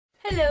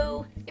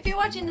Hello! If you're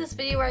watching this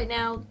video right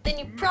now, then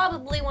you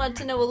probably want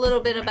to know a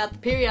little bit about the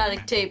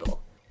periodic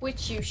table,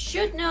 which you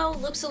should know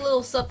looks a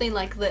little something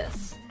like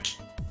this.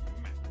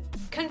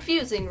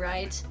 Confusing,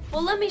 right?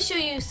 Well, let me show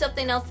you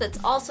something else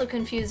that's also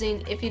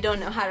confusing if you don't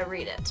know how to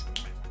read it.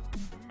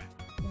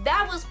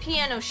 That was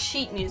piano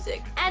sheet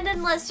music, and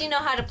unless you know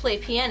how to play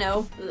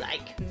piano,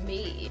 like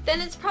me,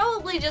 then it's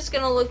probably just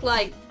gonna look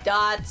like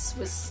dots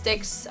with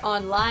sticks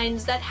on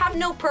lines that have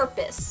no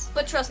purpose.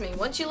 But trust me,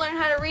 once you learn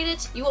how to read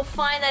it, you will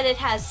find that it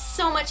has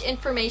so much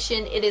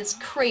information, it is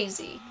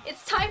crazy.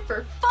 It's time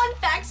for Fun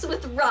Facts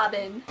with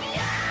Robin!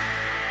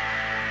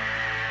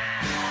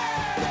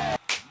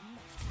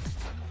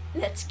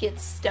 Let's get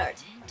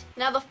started.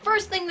 Now the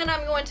first thing that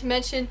I'm going to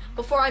mention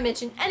before I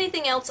mention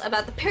anything else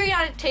about the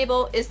periodic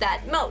table is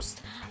that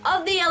most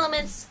of the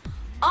elements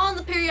on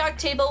the periodic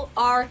table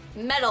are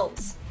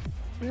metals.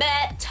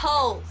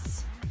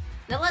 Metals.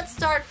 Now let's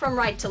start from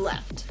right to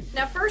left.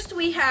 Now first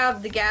we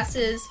have the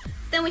gases,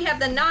 then we have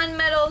the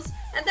non-metals,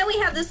 and then we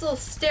have this little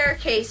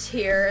staircase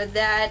here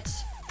that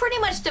pretty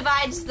much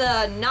divides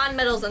the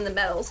non-metals and the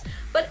metals,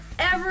 but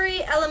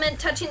every element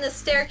touching the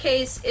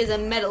staircase is a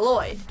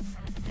metalloid.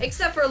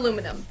 Except for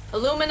aluminum.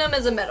 Aluminum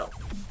is a metal.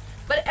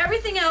 But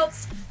everything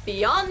else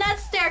beyond that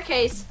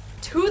staircase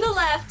to the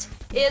left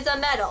is a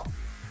metal.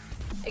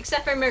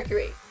 Except for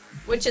mercury,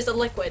 which is a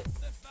liquid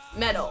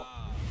metal.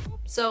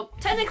 So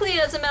technically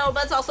it is a metal,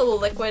 but it's also a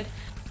liquid.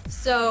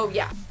 So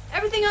yeah,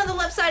 everything on the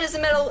left side is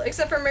a metal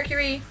except for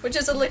mercury, which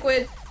is a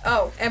liquid.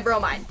 Oh, and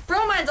bromine.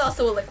 Bromine's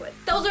also a liquid.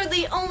 Those are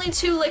the only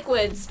two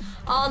liquids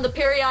on the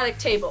periodic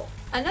table.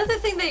 Another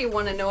thing that you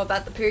want to know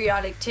about the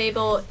periodic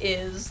table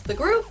is the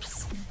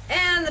groups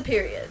and the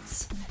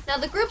periods. Now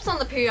the groups on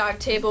the periodic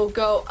table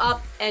go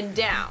up and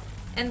down,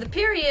 and the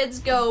periods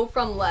go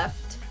from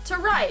left to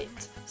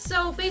right.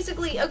 So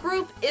basically a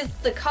group is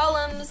the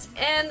columns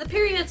and the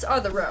periods are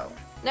the row.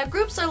 Now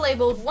groups are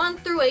labeled 1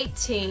 through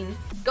 18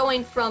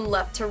 going from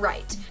left to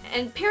right,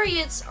 and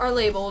periods are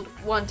labeled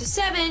 1 to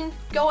 7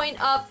 going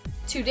up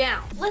to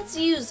down. Let's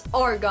use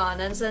argon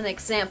as an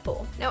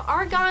example. Now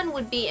argon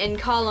would be in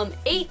column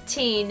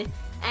 18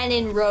 and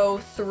in row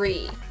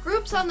 3.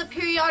 Groups on the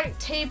periodic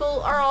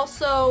table are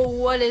also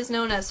what is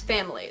known as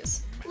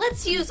families.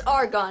 Let's use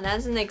argon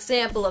as an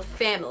example of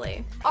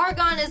family.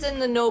 Argon is in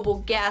the noble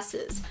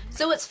gases,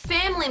 so its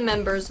family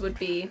members would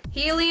be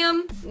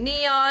helium,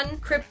 neon,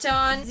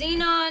 krypton,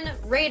 xenon,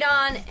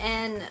 radon,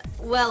 and,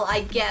 well,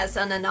 I guess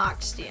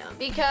unanoxium.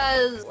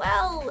 Because,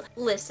 well,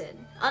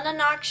 listen,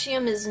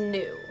 unanoxium is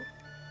new,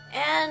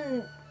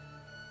 and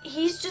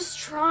he's just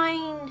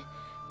trying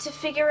to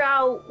figure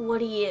out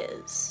what he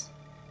is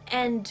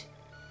and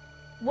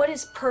what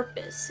his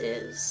purpose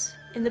is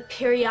in the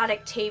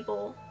periodic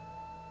table,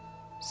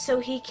 so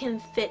he can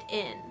fit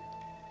in,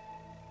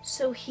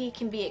 so he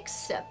can be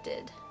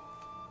accepted.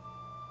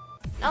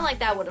 Not like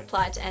that would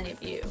apply to any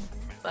of you,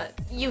 but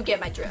you get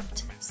my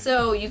drift.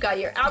 So you got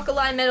your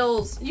alkali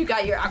metals, you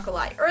got your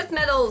alkali earth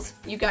metals,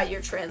 you got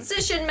your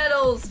transition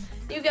metals,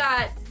 you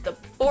got the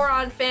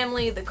boron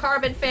family, the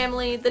carbon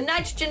family, the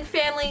nitrogen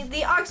family,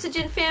 the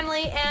oxygen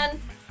family, and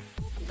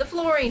the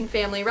fluorine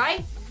family,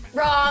 right?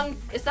 Wrong!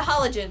 It's the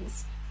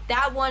halogens.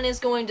 That one is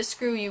going to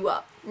screw you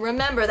up.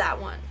 Remember that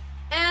one.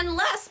 And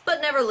last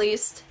but never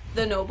least,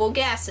 the noble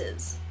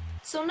gases.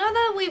 So now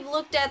that we've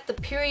looked at the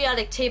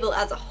periodic table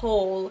as a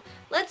whole,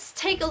 let's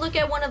take a look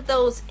at one of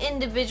those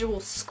individual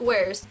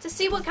squares to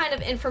see what kind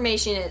of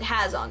information it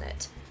has on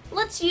it.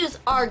 Let's use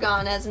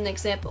argon as an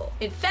example.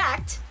 In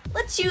fact,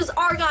 let's use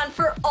argon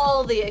for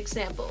all the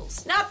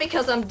examples. Not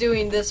because I'm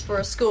doing this for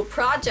a school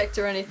project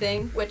or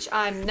anything, which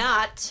I'm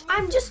not.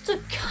 I'm just a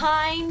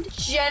kind,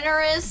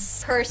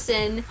 generous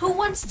person who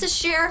wants to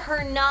share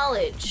her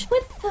knowledge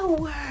with the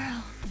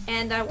world.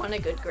 And I want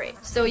a good grade.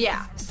 So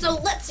yeah, so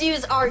let's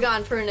use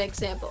argon for an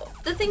example.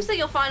 The things that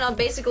you'll find on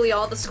basically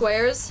all the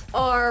squares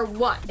are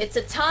 1, its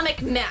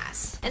atomic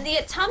mass. And the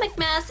atomic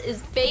mass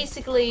is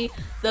basically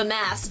the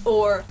mass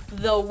or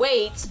the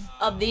weight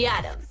of the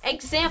atom.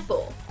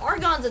 Example,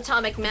 argon's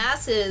atomic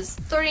mass is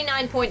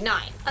 39.9.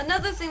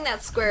 Another thing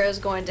that square is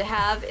going to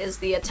have is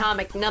the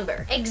atomic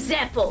number.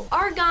 Example,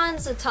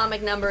 argon's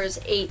atomic number is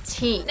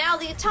 18. Now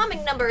the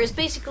atomic number is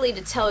basically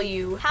to tell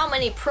you how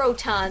many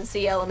protons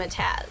the element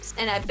has.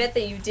 And I bet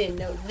that you didn't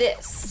know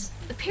this.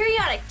 The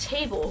periodic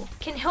table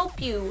can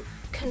help you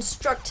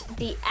construct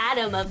the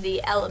atom of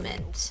the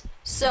element.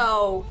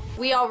 So,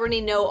 we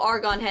already know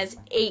argon has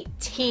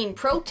 18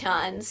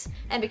 protons,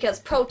 and because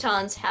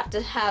protons have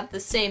to have the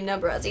same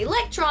number as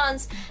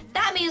electrons,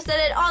 that means that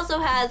it also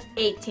has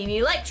 18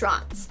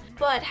 electrons.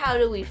 But how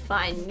do we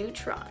find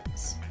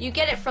neutrons? You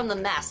get it from the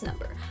mass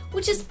number,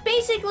 which is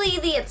basically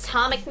the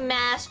atomic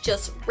mass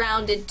just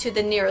rounded to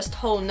the nearest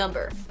whole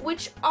number,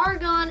 which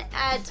argon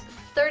at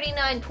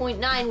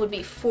 39.9 would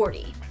be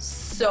 40.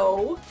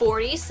 So,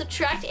 40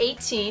 subtract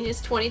 18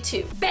 is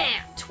 22.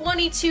 Bam!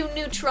 22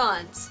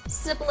 neutrons.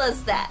 Simple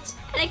as that.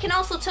 And it can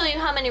also tell you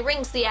how many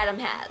rings the atom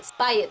has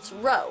by its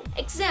row.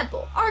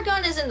 Example,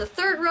 argon is in the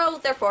 3rd row,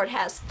 therefore it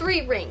has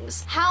 3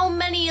 rings. How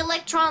many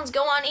electrons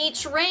go on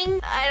each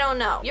ring? I don't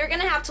know. You're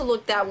gonna have to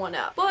look that one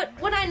up. But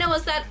what I know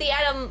is that the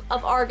atom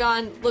of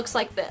argon looks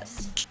like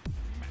this.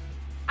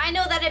 I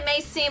know that it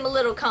may seem a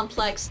little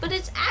complex, but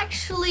it's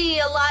actually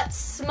a lot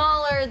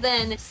smaller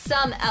than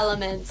some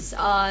elements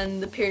on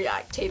the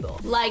periodic table,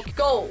 like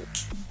gold.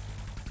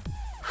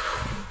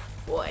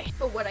 Boy.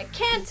 But what I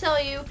can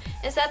tell you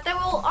is that there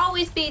will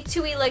always be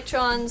 2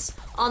 electrons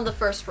on the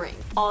 1st ring.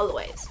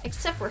 Always.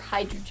 Except for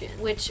hydrogen,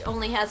 which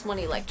only has 1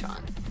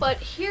 electron. But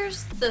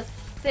here's the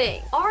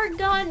thing.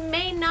 Argon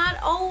may not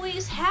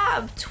always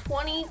have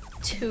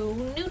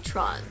 22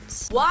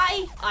 neutrons.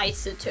 Why?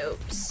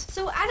 Isotopes.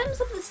 So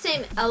atoms of the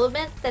same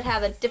element that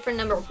have a different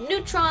number of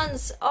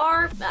neutrons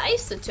are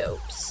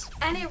isotopes.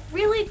 And it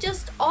really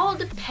just all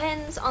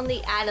depends on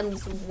the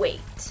atom's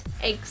weight.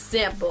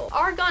 Example,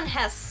 argon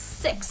has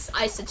 6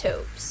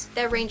 isotopes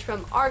that range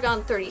from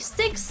argon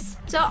 36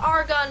 to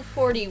argon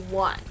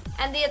 41.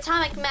 And the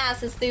atomic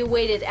mass is the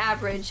weighted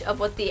average of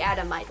what the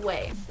atom might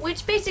weigh.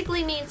 Which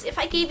basically means if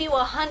I gave you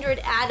 100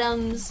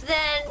 atoms,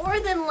 then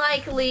more than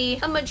likely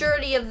a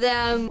majority of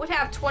them would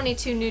have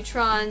 22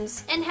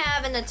 neutrons and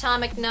have an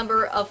atomic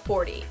number of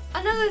 40.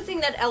 Another thing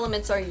that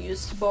elements are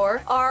used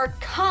for are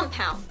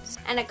compounds.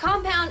 And a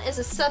compound is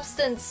a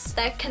substance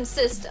that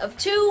consists of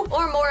 2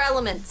 or more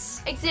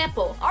elements.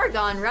 Example,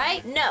 argon,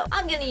 right? No,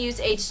 I'm gonna use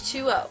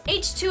H2O.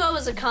 H2O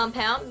is a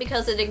compound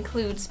because it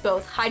includes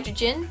both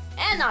hydrogen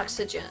and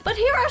oxygen. But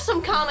here are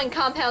some common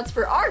compounds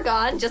for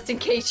argon, just in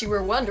case you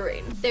were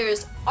wondering.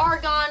 There's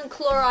argon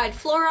chloride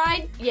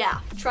fluoride. Yeah,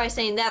 try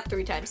saying that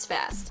 3 times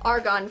fast.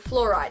 Argon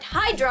fluoride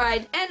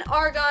hydride and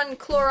argon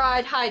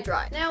chloride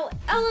hydride. Now,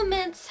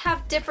 elements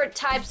have different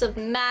types of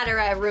matter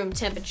at room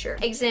temperature.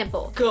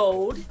 Example,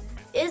 gold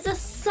is a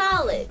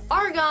solid.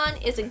 Argon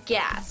is a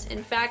gas.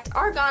 In fact,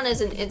 argon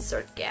is an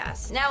insert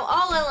gas. Now,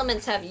 all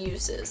elements have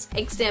uses.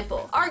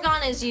 Example,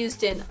 argon is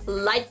used in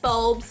light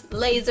bulbs,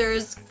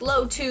 lasers,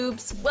 glow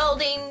tubes,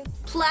 welding,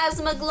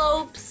 plasma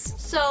globes.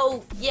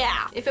 So,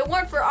 yeah, if it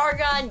weren't for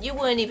argon, you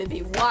wouldn't even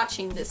be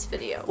watching this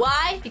video.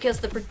 Why? Because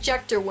the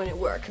projector wouldn't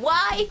work.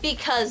 Why?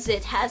 Because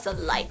it has a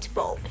light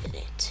bulb in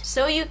it.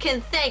 So you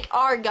can thank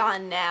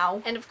argon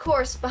now. And of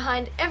course,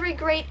 behind every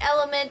great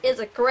element is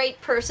a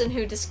great person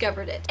who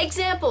discovered it.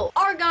 Example,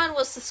 argon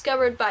was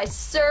discovered by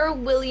Sir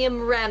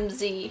William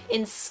Ramsay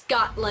in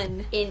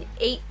Scotland in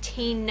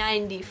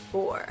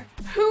 1894.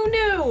 Who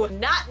knew?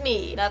 Not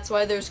me. That's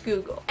why there's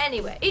Google.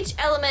 Anyway, each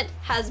element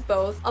has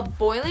both a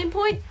boiling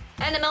point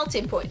and a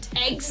melting point.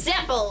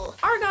 Example,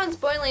 argon's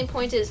boiling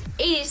point is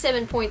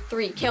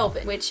 87.3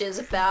 Kelvin, which is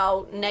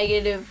about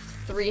negative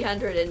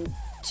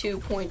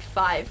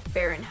 302.5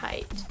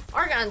 Fahrenheit.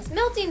 Argon's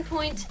melting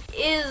point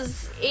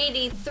is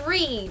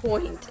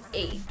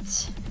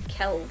 83.8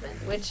 Kelvin,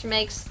 which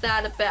makes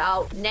that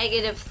about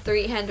negative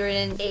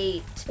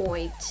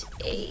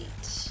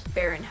 308.8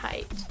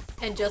 Fahrenheit.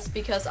 And just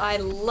because I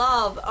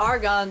love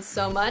argon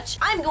so much,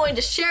 I'm going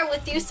to share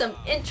with you some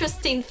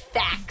interesting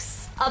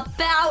facts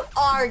about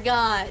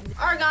argon.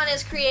 Argon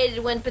is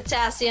created when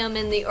potassium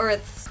in the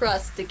Earth's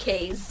crust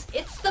decays.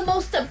 It's the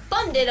most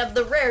abundant of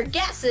the rare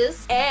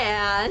gases,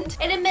 and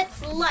it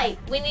emits light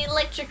when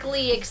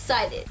electrically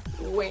excited.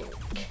 Wink.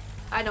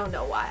 I don't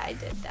know why I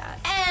did that.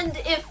 And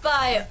if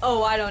by,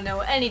 I don't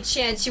know, any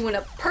chance you want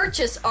to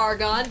purchase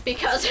argon,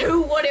 because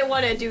who wouldn't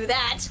want to do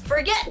that?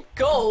 Forget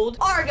gold.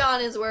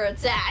 Argon is where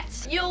it's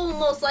at. You'll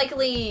most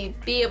likely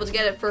be able to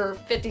get it for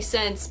 50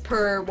 cents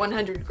per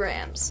 100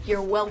 grams.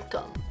 You're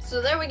welcome.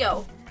 So there we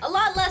go. A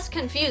lot less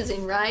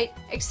confusing, right?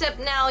 Except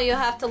now you'll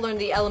have to learn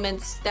the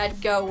elements that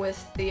go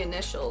with the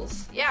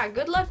initials. Yeah,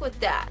 good luck with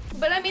that.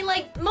 But I mean,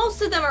 like, most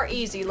of them are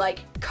easy, like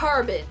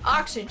carbon,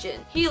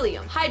 oxygen,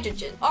 helium,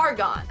 hydrogen,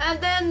 argon.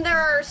 And then there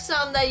are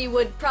some that you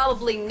would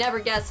probably never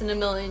guess in a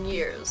million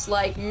years,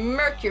 like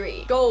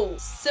mercury, gold,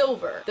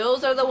 silver.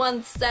 Those are the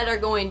ones that are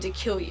going to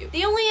kill you.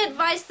 The only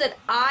advice that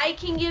I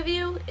can give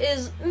you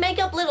is make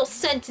up little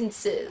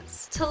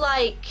sentences to,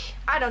 like,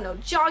 I don't know,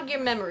 jog your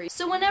memory.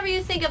 So whenever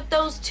you think of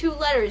those 2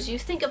 letters, you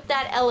think of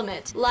that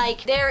element.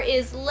 Like, there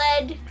is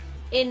lead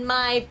in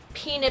my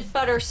peanut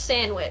butter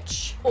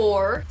sandwich.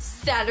 Or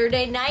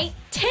Saturday night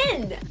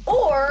tin.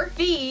 Or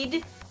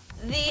feed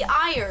the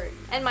iron.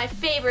 And my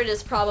favorite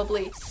is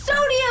probably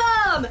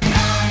sodium!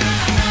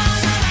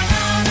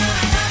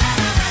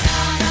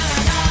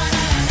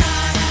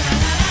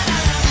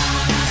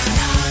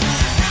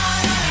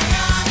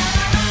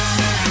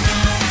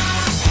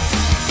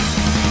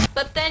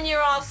 But then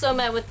you're also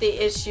met with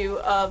the issue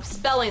of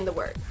spelling the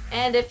word.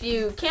 And if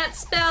you can't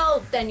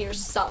spell, then you're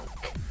sunk.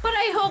 But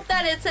I hope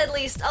that it's at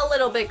least a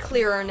little bit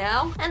clearer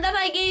now, and that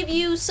I gave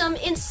you some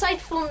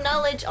insightful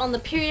knowledge on the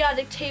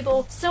periodic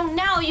table, so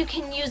now you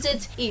can use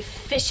it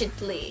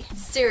efficiently.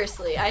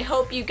 Seriously, I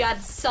hope you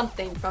got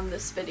something from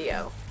this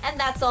video. And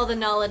that's all the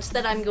knowledge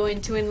that I'm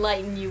going to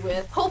enlighten you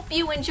with. Hope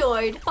you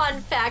enjoyed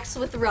Fun Facts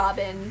with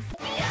Robin.